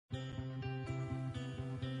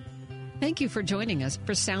Thank you for joining us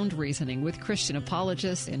for Sound Reasoning with Christian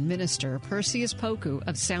apologist and minister Perseus Poku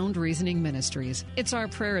of Sound Reasoning Ministries. It's our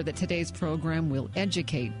prayer that today's program will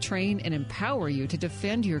educate, train, and empower you to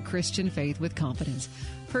defend your Christian faith with confidence.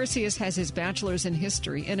 Perseus has his bachelor's in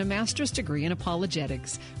history and a master's degree in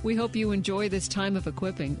apologetics. We hope you enjoy this time of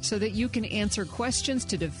equipping so that you can answer questions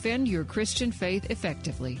to defend your Christian faith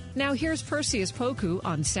effectively. Now here's Perseus Poku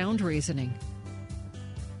on Sound Reasoning.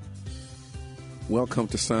 Welcome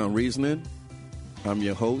to Sound Reasoning. I'm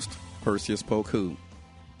your host, Perseus Poku.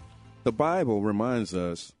 The Bible reminds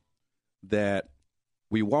us that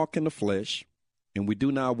we walk in the flesh and we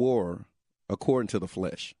do not war according to the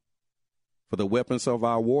flesh. For the weapons of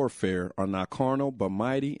our warfare are not carnal, but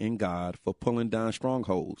mighty in God for pulling down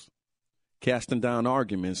strongholds, casting down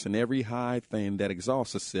arguments and every high thing that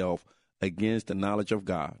exalts itself against the knowledge of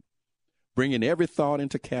God, bringing every thought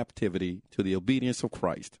into captivity to the obedience of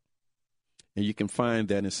Christ. And you can find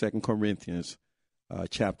that in 2 Corinthians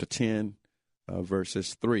chapter 10,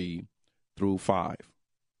 verses 3 through 5.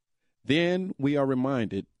 Then we are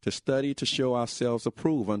reminded to study to show ourselves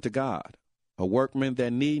approved unto God, a workman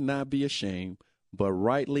that need not be ashamed, but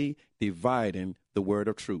rightly dividing the word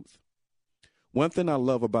of truth. One thing I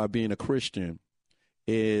love about being a Christian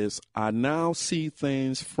is I now see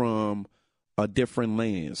things from a different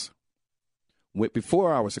lens.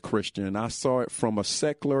 Before I was a Christian, I saw it from a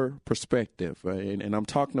secular perspective, and I'm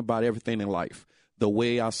talking about everything in life, the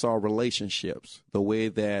way I saw relationships, the way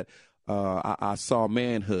that I saw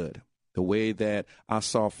manhood, the way that I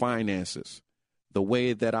saw finances, the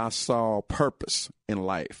way that I saw purpose in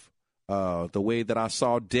life, the way that I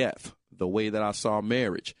saw death, the way that I saw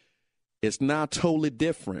marriage. It's now totally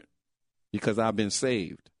different because I've been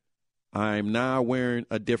saved. I'm now wearing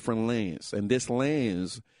a different lens, and this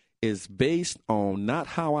lens is based on not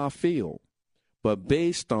how I feel, but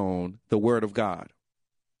based on the Word of God.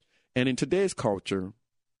 And in today's culture,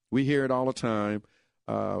 we hear it all the time.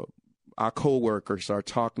 Our coworkers are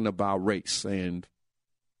talking about race, and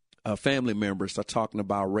family members are talking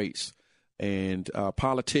about race, and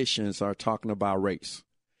politicians are talking about race.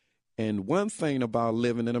 And one thing about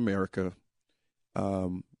living in America,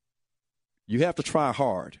 you have to try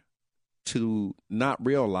hard to not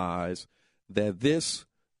realize that this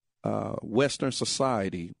Western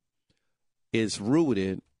society is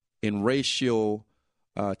rooted in racial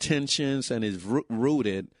tensions and is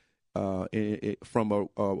rooted from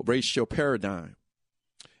a racial paradigm.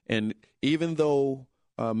 And even though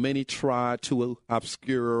many try to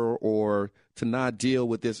obscure or to not deal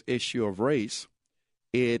with this issue of race,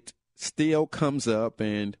 it still comes up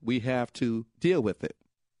and we have to deal with it.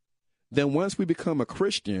 Then once we become a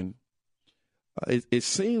Christian, it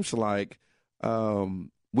seems like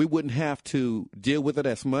we wouldn't have to deal with it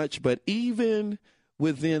as much, but even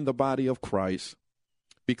within the body of Christ,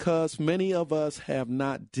 because many of us have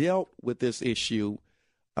not dealt with this issue,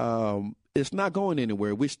 it's not going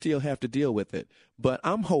anywhere. We still have to deal with it. But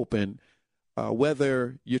I'm hoping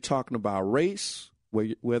whether you're talking about race,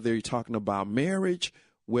 whether you're talking about marriage,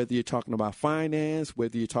 whether you're talking about finance,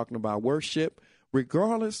 whether you're talking about worship,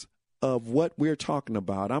 regardless of what we're talking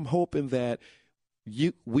about, I'm hoping that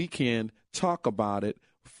we can talk about it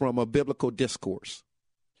from a biblical discourse.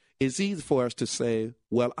 It's easy for us to say,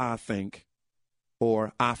 well, I think,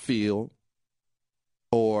 or I feel,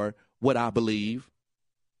 or what I believe.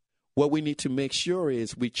 What we need to make sure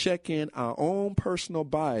is we check in our own personal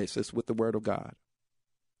biases with the Word of God.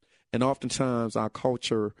 And oftentimes our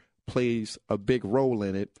culture plays a big role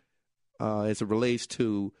in it as it relates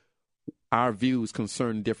to our views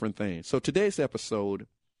concerning different things. So today's episode,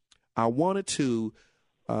 I wanted to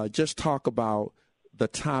just talk about the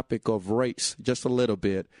topic of race just a little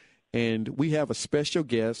bit. And we have a special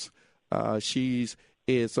guest. She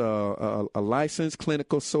is a licensed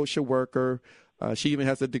clinical social worker. She even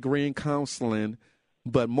has a degree in counseling.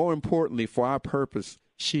 But more importantly, for our purpose,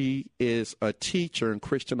 she is a teacher in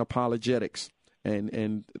Christian apologetics.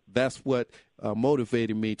 And that's what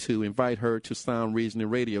motivated me to invite her to Sound Reasoning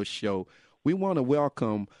Radio Show. We want to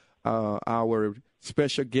welcome our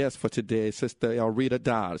special guest for today, Sister Elrita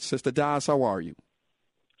Dodds. Sister Dodds, how are you?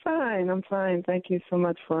 Fine, I'm fine. Thank you so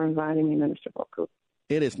much for inviting me, Minister Poku.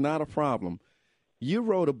 It is not a problem. You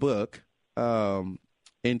wrote a book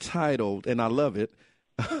entitled, and I love it,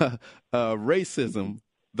 Racism,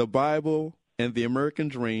 the Bible and the American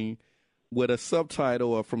Dream, with a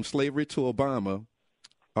subtitle of From Slavery to Obama,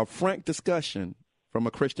 a frank discussion from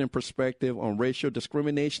a Christian perspective on racial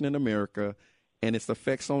discrimination in America and its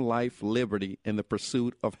effects on life, liberty, and the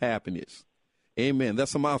pursuit of happiness. Amen.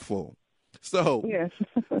 That's a mouthful. So, yes.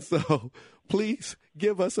 So please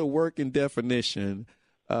give us a working definition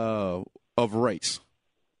of race.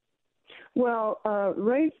 Well,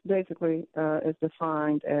 race basically is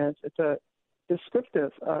defined as it's a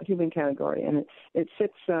descriptive human category, and it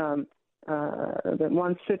fits that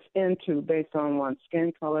one fits into based on one's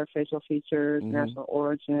skin color, facial features, national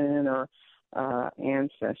origin, or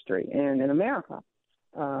ancestry. And in America,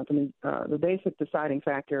 the basic deciding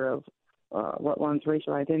factor of what one's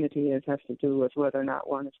racial identity is has to do with whether or not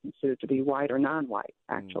one is considered to be white or non-white,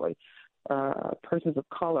 actually. Persons of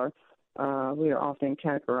color, we are often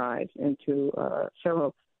categorized into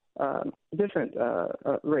several different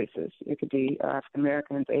races. It could be African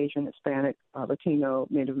Americans, Asian, Hispanic, Latino,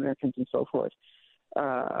 Native Americans, and so forth.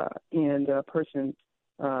 And a person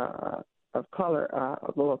of color,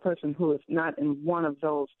 well, a person who is not in one of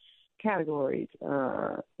those categories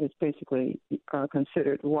is basically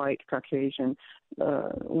considered white, Caucasian,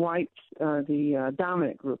 white, the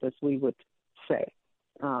dominant group, as we would say,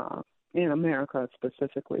 in America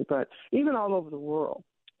specifically. But even all over the world,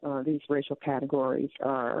 these racial categories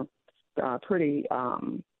are pretty,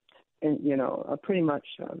 pretty much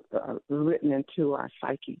written into our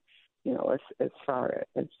psyche, as far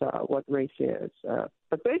as what race is.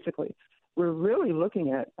 But basically, we're really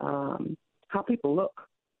looking at how people look.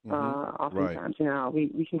 Oftentimes, right.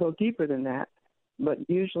 We can go deeper than that, but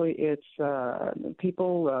usually it's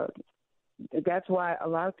people. That's why a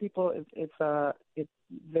lot of people, if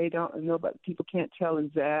they don't know, but people can't tell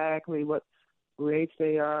exactly what race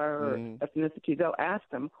they are or ethnicity, they'll ask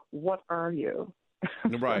them, "What are you?"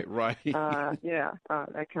 Right.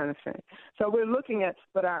 That kind of thing. So we're looking at,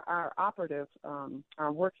 but our operative,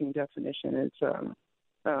 our working definition is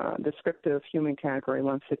descriptive human category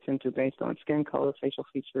one fits into based on skin color, facial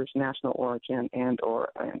features, national origin, and/or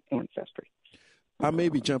ancestry. I may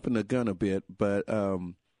be jumping the gun a bit, but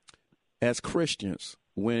as Christians,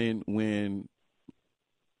 when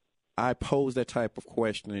I pose that type of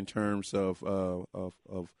question in terms of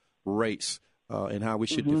race and how we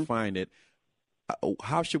should define it,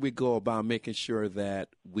 how should we go about making sure that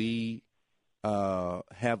we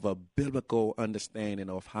have a biblical understanding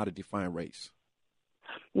of how to define race?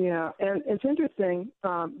 Yeah, and it's interesting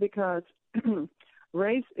because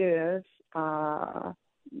race is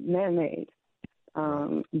man-made.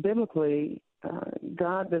 Biblically,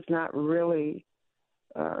 God does not really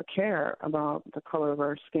care about the color of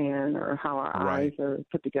our skin or how our eyes are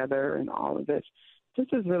put together and all of this. This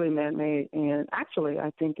is really man-made, and actually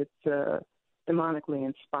I think it's demonically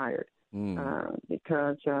inspired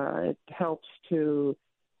because it helps to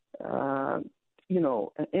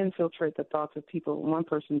infiltrate the thoughts of people, one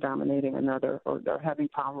person dominating another or having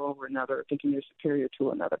power over another, thinking they're superior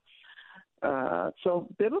to another. So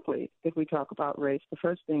biblically, if we talk about race, the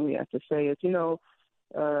first thing we have to say is,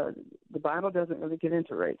 the Bible doesn't really get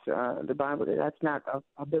into race. The Bible, that's not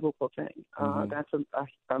a biblical thing. That's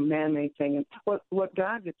a man-made thing. And what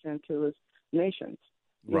God gets into is nations.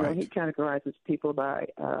 He categorizes people by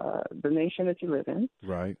the nation that you live in,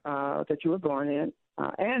 that you were born in,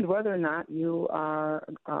 and whether or not you are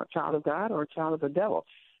a child of God or a child of the devil.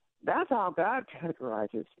 That's how God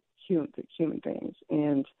categorizes human beings.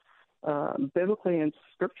 And biblically and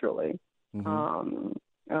scripturally,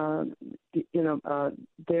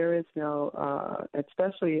 there is no,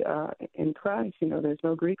 especially in Christ, there's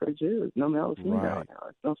no Greek or Jew, no male or female,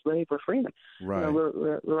 no slave or freeman.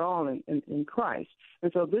 We're all in Christ.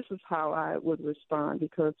 And so this is how I would respond,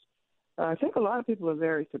 because I think a lot of people are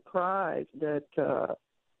very surprised that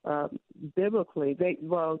biblically,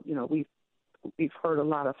 we've heard a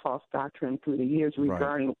lot of false doctrine through the years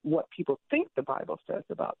regarding what people think the Bible says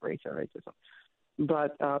about race or racism.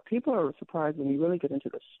 But people are surprised when you really get into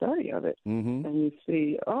the study of it and you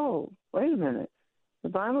see, oh, wait a minute. The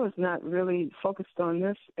Bible is not really focused on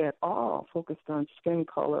this at all, focused on skin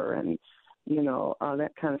color and,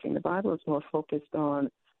 that kind of thing. The Bible is more focused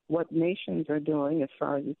on what nations are doing as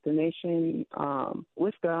far as the nation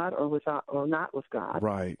with God or without or not with God.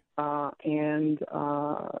 Right.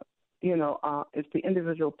 It's the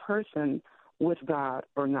individual person with God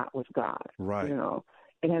or not with God. Right.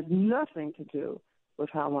 It has nothing to do with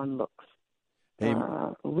how one looks.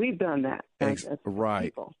 We've done that as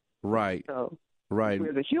people. Right. So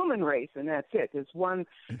we're the human race, and that's it. There's one,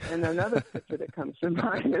 and another picture that comes to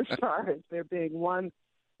mind as far as there being one,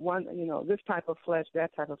 this type of flesh,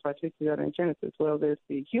 that type of flesh. We see that in Genesis. Well, there's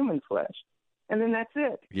the human flesh, and then that's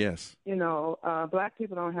it. Yes. Black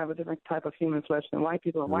people don't have a different type of human flesh than white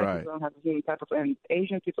people, and white people don't have a human type of, and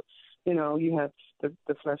Asian people, you have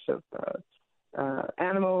the flesh of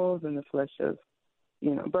animals and the flesh of,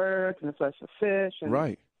 birds and the flesh of fish and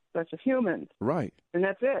the flesh of humans. Right. And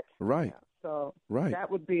that's it. Right. Yeah. So that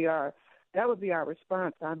would be our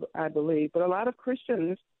response, I believe. But a lot of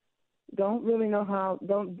Christians, don't really know how.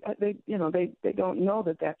 They don't know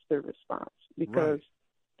that that's their response because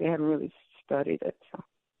they haven't really studied it. So.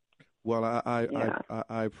 Well,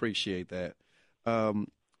 I appreciate that.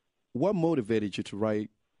 What motivated you to write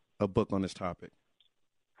a book on this topic?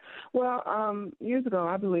 Well, years ago,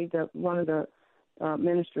 I believe that one of the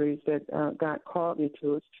ministries that God called me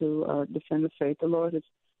to is to defend the faith. The Lord has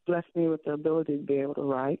blessed me with the ability to be able to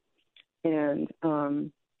write. And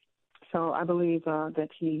so I believe that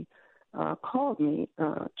he called me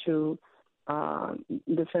to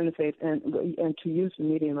defend the faith and to use the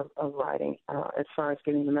medium of writing as far as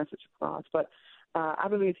getting the message across. But I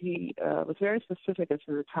believe he was very specific as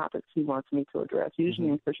to the topics he wants me to address. Usually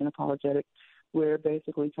in Christian apologetics, we're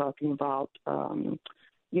basically talking about,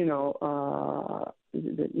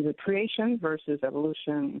 the creation versus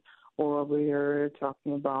evolution, or we're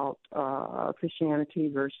talking about Christianity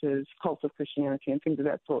versus cults of Christianity and things of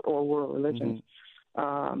that sort, or world religions.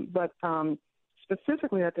 But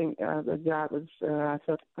specifically, I think that God was, I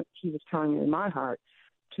felt he was telling me in my heart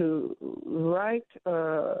to write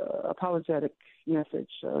apologetic message,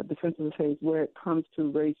 defense of the faith, where it comes to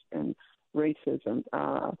race and racism,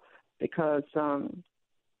 because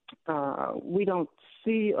we don't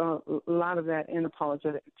see a lot of that in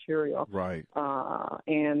apologetic material. Right.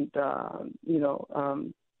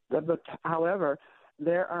 But however,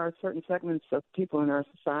 there are certain segments of people in our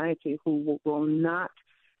society who will not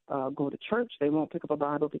go to church. They won't pick up a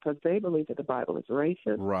Bible because they believe that the Bible is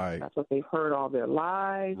racist. Right. That's what they've heard all their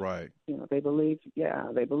lives. Right. They believe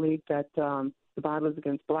that the Bible is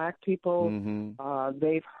against black people.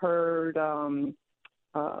 They've heard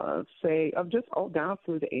say of just all down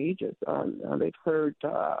through the ages. They've heard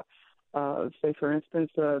say, for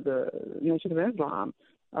instance, the Nation of Islam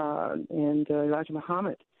and Elijah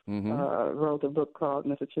Muhammad wrote a book called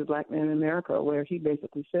Message to the Black Man in America, where he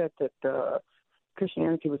basically said that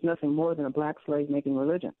Christianity was nothing more than a black slave making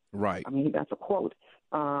religion. Right. I mean, that's a quote.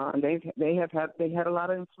 They had a lot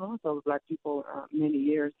of influence over black people many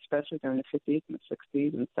years, especially during the 50s and the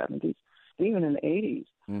 60s and 70s, even in the 80s.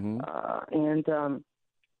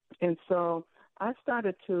 And so I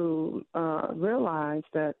started to realize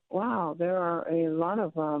that, wow, there are a lot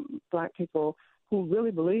of black people who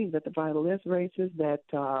really believe that the Bible is racist, that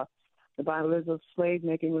the Bible is a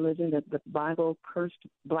slave-making religion, that the Bible cursed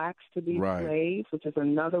blacks to be slaves, which is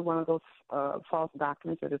another one of those false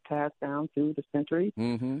doctrines that is passed down through the centuries.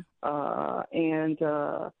 And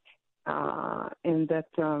that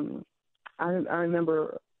I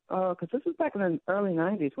remember, because this was back in the early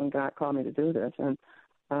 90s when God called me to do this, and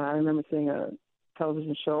I remember seeing a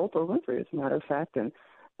television show, Oprah Winfrey, as a matter of fact, and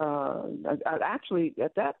I actually,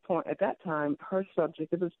 at that time, her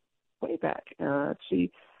subject, it was way back,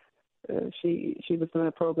 she was doing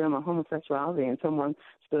a program on homosexuality, and someone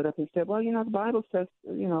stood up and said, well, the Bible says,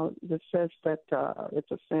 that says that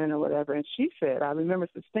it's a sin or whatever. And she said, I remember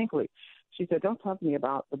distinctly, she said, don't talk to me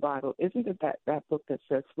about the Bible. Isn't it that book that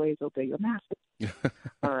says slaves obey your masters?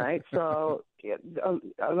 All right. So,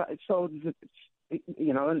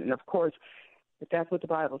 and of course, if that's what the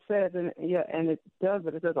Bible says, and it does,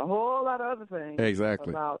 but it says a whole lot of other things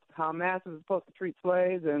about how masters are supposed to treat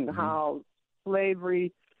slaves and how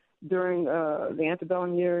slavery during the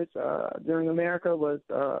antebellum years during America was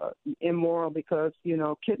immoral because,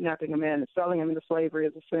 kidnapping a man and selling him into slavery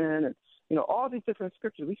is a sin, and, all these different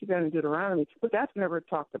scriptures. We see that in Deuteronomy, but that's never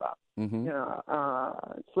talked about.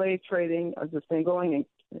 Slave trading is this thing going, and,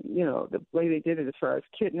 the way they did it as far as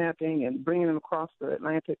kidnapping and bringing them across the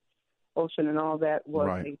Atlantic Ocean and all that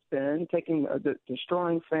was a sin,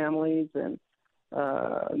 destroying families. And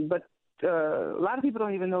but a lot of people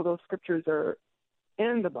don't even know those scriptures are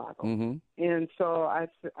in the Bible. And so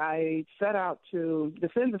I set out to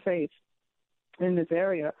defend the faith in this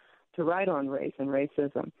area, to write on race and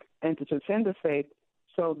racism, and to defend the faith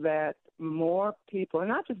so that more people, and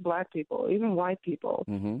not just black people, even white people,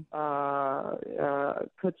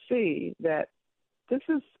 could see that this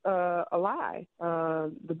is a lie.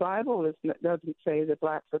 The Bible doesn't say that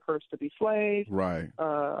blacks are cursed to be slaves. Right.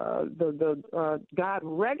 God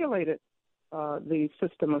regulated the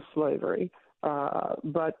system of slavery,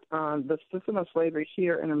 but the system of slavery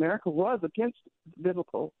here in America was against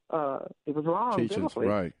biblical. It was wrong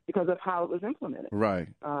biblically because of how it was implemented. Right.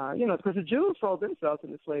 Because the Jews sold themselves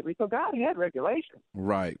into slavery, so God had regulations.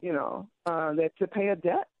 Right. That to pay a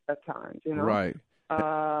debt at times. Right.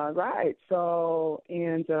 Right. So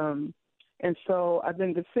and so I've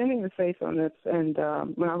been defending the faith on this. And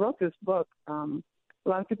when I wrote this book, a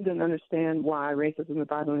lot of people didn't understand why racism in the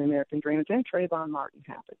Bible and the American Dream and then Trayvon Martin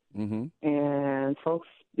happened. And folks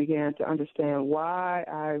began to understand why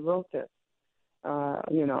I wrote this.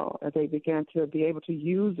 They began to be able to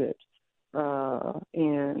use it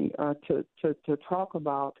and to talk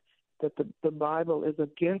about that the Bible is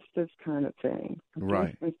against this kind of thing,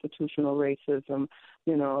 right? Institutional racism,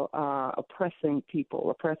 oppressing people,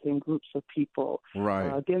 oppressing groups of people,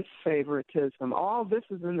 right? Against favoritism. All this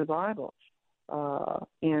is in the Bible,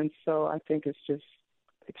 and so I think it's just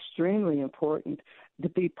extremely important to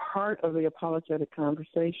be part of the apologetic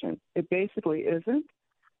conversation. It basically isn't,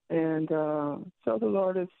 and so the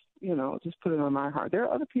Lord is, just put it on my heart. There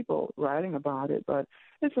are other people writing about it, but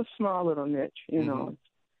it's a small little niche,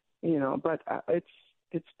 but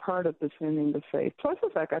it's part of defending the faith. Plus the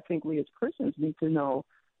fact I think we as Christians need to know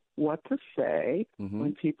what to say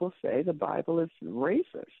when people say the Bible is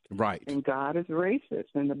racist. Right. And God is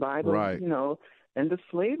racist, and the Bible, right. And the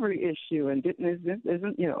slavery issue, and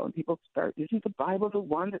people start, isn't the Bible the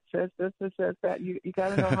one that says this, that says that? You got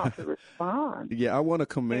to know how to respond. Yeah, I want to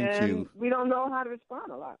commend you. We don't know how to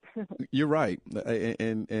respond a lot. You're right,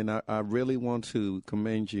 and I really want to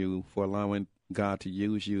commend you for allowing God to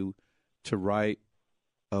use you to write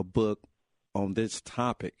a book on this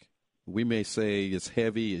topic. We may say it's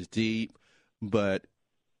heavy, it's deep, but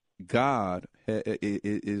God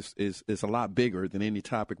is a lot bigger than any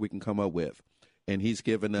topic we can come up with. And he's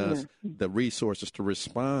given us the resources to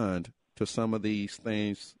respond to some of these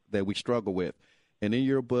things that we struggle with. And in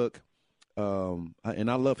your book,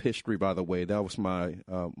 and I love history, by the way. That was my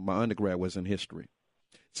undergrad was in history.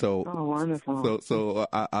 So, wonderful. So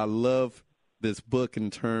I love this book in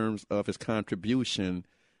terms of its contribution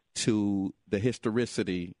to the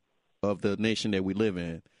historicity of the nation that we live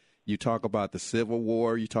in. You talk about the Civil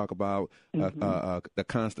War. You talk about the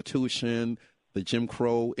Constitution, the Jim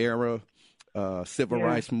Crow era, civil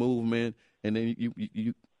rights movement, and then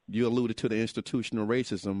you alluded to the institutional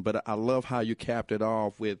racism. But I love how you capped it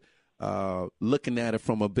off with looking at it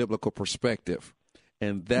from a biblical perspective,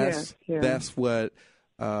 and that's what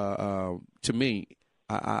to me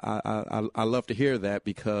I love to hear that,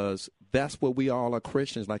 because that's what we all are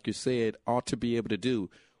Christians, like you said, ought to be able to do,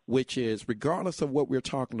 which is regardless of what we're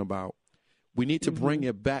talking about, we need to bring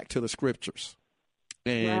it back to the scriptures.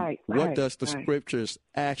 And what does the scriptures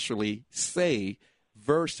actually say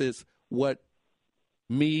versus what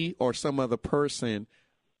me or some other person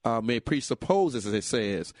may presuppose as it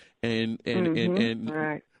says. And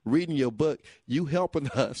reading your book, you helping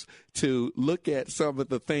us to look at some of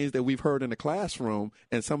the things that we've heard in the classroom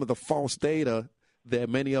and some of the false data that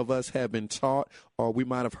many of us have been taught or we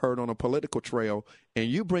might have heard on a political trail, and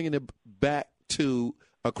you bringing it back to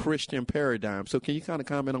a Christian paradigm. So can you kind of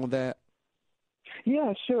comment on that?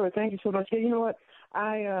 Yeah, sure. Thank you so much. You know what?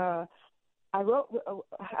 I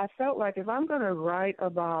felt like if I'm going to write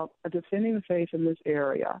about defending the faith in this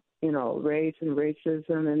area, race and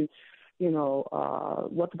racism and,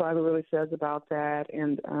 what the Bible really says about that,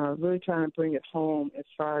 and really trying to bring it home as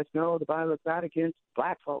far as, no, the Bible is not against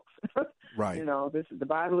black folks. Right. The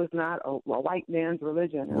Bible is not a white man's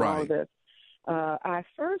religion and all of this. I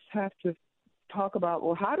first have to talk about,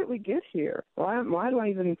 well, how did we get here? Why do I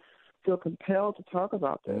even feel compelled to talk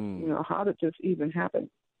about this? How did this even happen?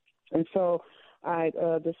 And so I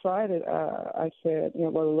decided, I said, the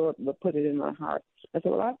Lord put it in my heart. I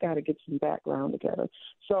said, well, I've got to get some background together.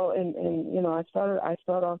 So, and I start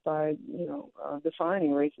off by,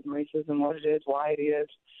 defining racism, what it is, why it is.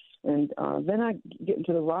 And then I get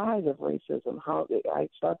into the rise of racism, how I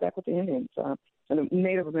start back with the Indians, and the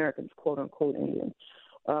Native Americans, quote unquote Indians.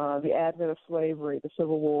 The advent of slavery, the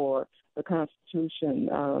Civil War, the Constitution,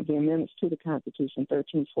 the amendments to the Constitution,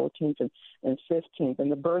 13th, 14th, and 15th,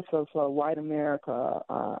 and the birth of white America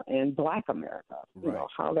and black America,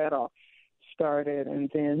 how that all started,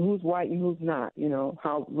 and then who's white and who's not,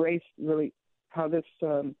 how race really, how this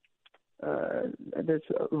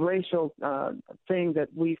racial thing that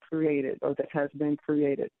we've created or that has been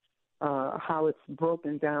created, how it's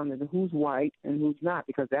broken down into who's white and who's not,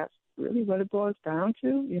 because that's really what it boils down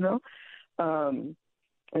to,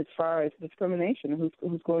 as far as discrimination,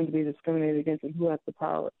 who's going to be discriminated against and who has the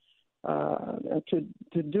power to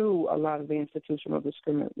do a lot of the institutional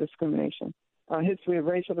discrimination. History of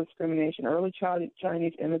racial discrimination, early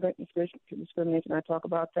Chinese immigrant discrimination, I talk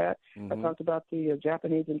about that. I talked about the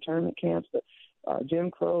Japanese internment camps, the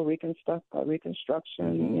Jim Crow,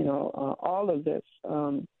 Reconstruction, all of this.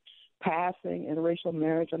 Passing interracial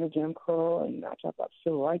marriage under Jim Crow, and I talk about the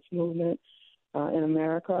civil rights movement in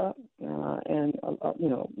America, and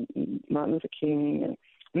Martin Luther King, and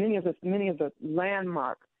many of the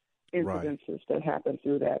landmark incidences that happened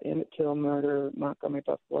through that, Emmett Till murder, Montgomery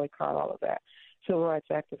bus boycott, all of that. Civil Rights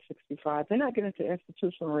Act of 65. Then I get into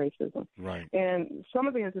institutional racism. Right. And some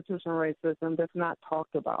of the institutional racism that's not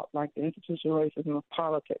talked about, like the institutional racism of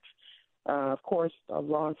politics, Of course,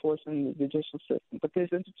 law enforcement, the judicial system. But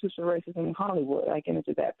there's institutional racism in Hollywood. I get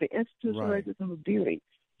into that. The institutional racism of beauty,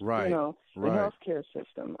 the healthcare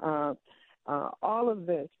system, all of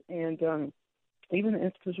this, and even the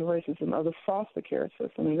institutional racism of the foster care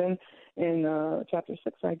system. And then in Chapter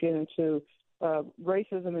 6, I get into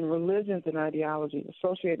racism in religions and ideologies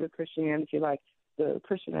associated with Christianity, like the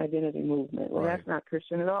Christian identity movement. Well, that's not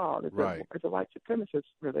Christian at all. It's a white supremacist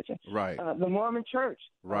religion. The Mormon Church.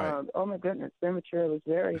 Oh my goodness, their material is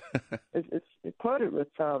very it's cluttered with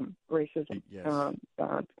racism.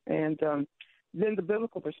 And then the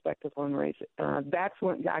biblical perspective on race. That's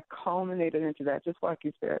when I culminated into that. Just like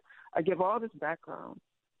you said, I give all this background,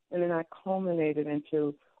 and then I culminated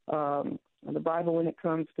into the Bible when it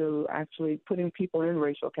comes to actually putting people in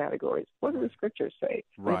racial categories. What do the scriptures say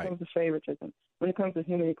when it comes to favoritism, when it comes to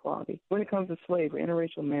human equality, when it comes to slavery,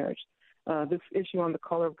 interracial marriage, this issue on the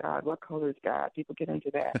color of God, what color is God? People get into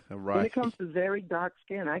that. When it comes to very dark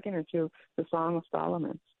skin, I get into the Song of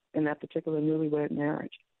Solomon and that particular newlywed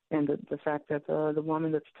marriage, and the fact that the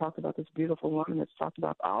woman that's talked about, this beautiful woman that's talked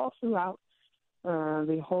about all throughout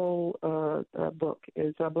the whole book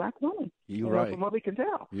is a black woman. You're right. From what we can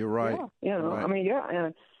tell. You're right. Yeah, I mean,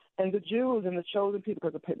 and the Jews and the chosen people,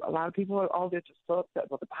 because a lot of people are all there just so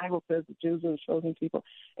upset. Well, the Bible says the Jews are the chosen people,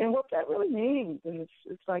 and what that really means, and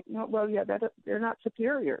it's like, no, well, yeah, they're not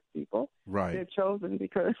superior people. They're chosen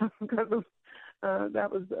because of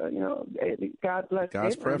that was God blessed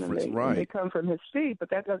God's Abraham, preference. And they come from His seed, but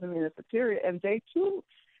that doesn't mean they're superior, and they too.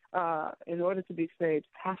 In order to be saved,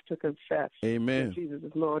 have to confess that Jesus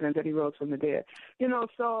is Lord and that He rose from the dead.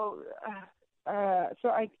 So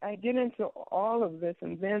I get into all of this,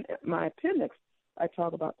 and then my appendix, I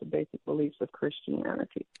talk about the basic beliefs of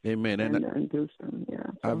Christianity. Amen. And do some,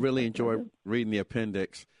 I really enjoy reading the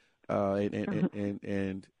appendix,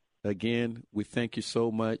 and again, we thank you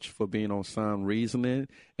so much for being on Sound Reasoning.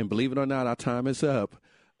 And believe it or not, our time is up.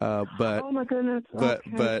 But oh my goodness! But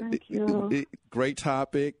thank you. Great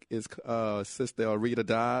topic is Sister Rita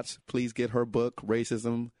Dodds. Please get her book,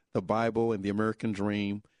 Racism, the Bible, and the American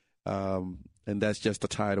Dream, and that's just the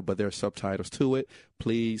title. But there are subtitles to it.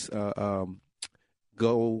 Please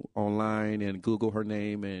go online and Google her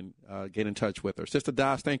name and get in touch with her. Sister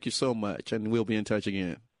Dodds, thank you so much, and we'll be in touch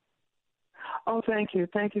again. Oh, thank you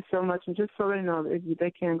so much. And just so they know, they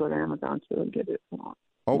can go to Amazon too and get it.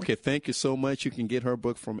 Okay, thank you so much. You can get her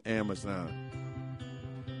book from Amazon.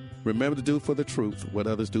 Remember to do for the truth what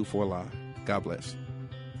others do for a lie. God bless.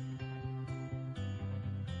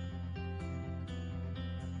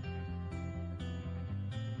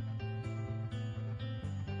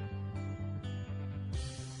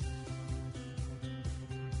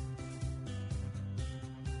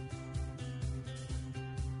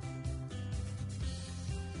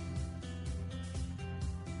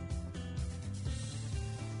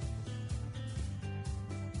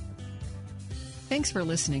 Thanks for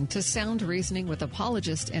listening to Sound Reasoning with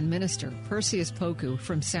apologist and minister Perseus Poku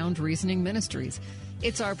from Sound Reasoning Ministries.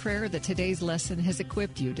 It's our prayer that today's lesson has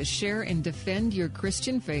equipped you to share and defend your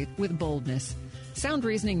Christian faith with boldness. Sound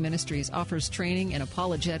Reasoning Ministries offers training in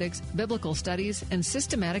apologetics, biblical studies, and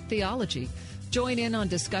systematic theology. Join in on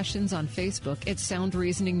discussions on Facebook at Sound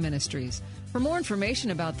Reasoning Ministries. For more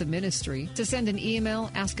information about the ministry, to send an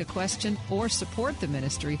email, ask a question, or support the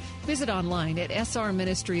ministry, visit online at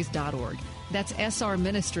srministries.org. That's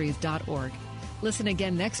srministries.org. Listen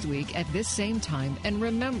again next week at this same time. And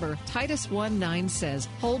remember, Titus 1:9 says,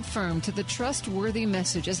 hold firm to the trustworthy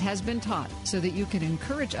message as has been taught, so that you can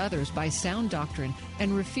encourage others by sound doctrine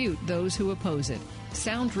and refute those who oppose it.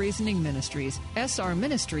 Sound Reasoning Ministries,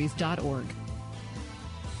 srministries.org.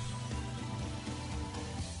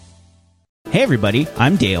 Hey everybody,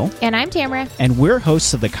 I'm Dale. And I'm Tamara. And we're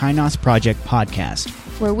hosts of the Kainos Project podcast,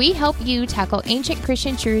 where we help you tackle ancient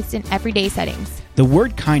Christian truths in everyday settings. The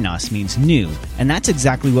word Kainos means new, and that's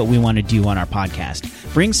exactly what we want to do on our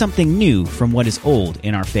podcast. Bring something new from what is old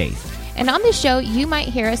in our faith. And on this show, you might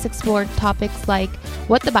hear us explore topics like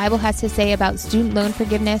what the Bible has to say about student loan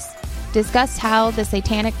forgiveness, discuss how the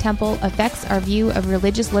Satanic Temple affects our view of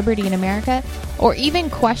religious liberty in America, or even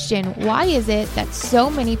question why is it that so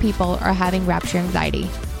many people are having rapture anxiety.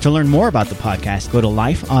 To learn more about the podcast, go to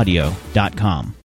lifeaudio.com.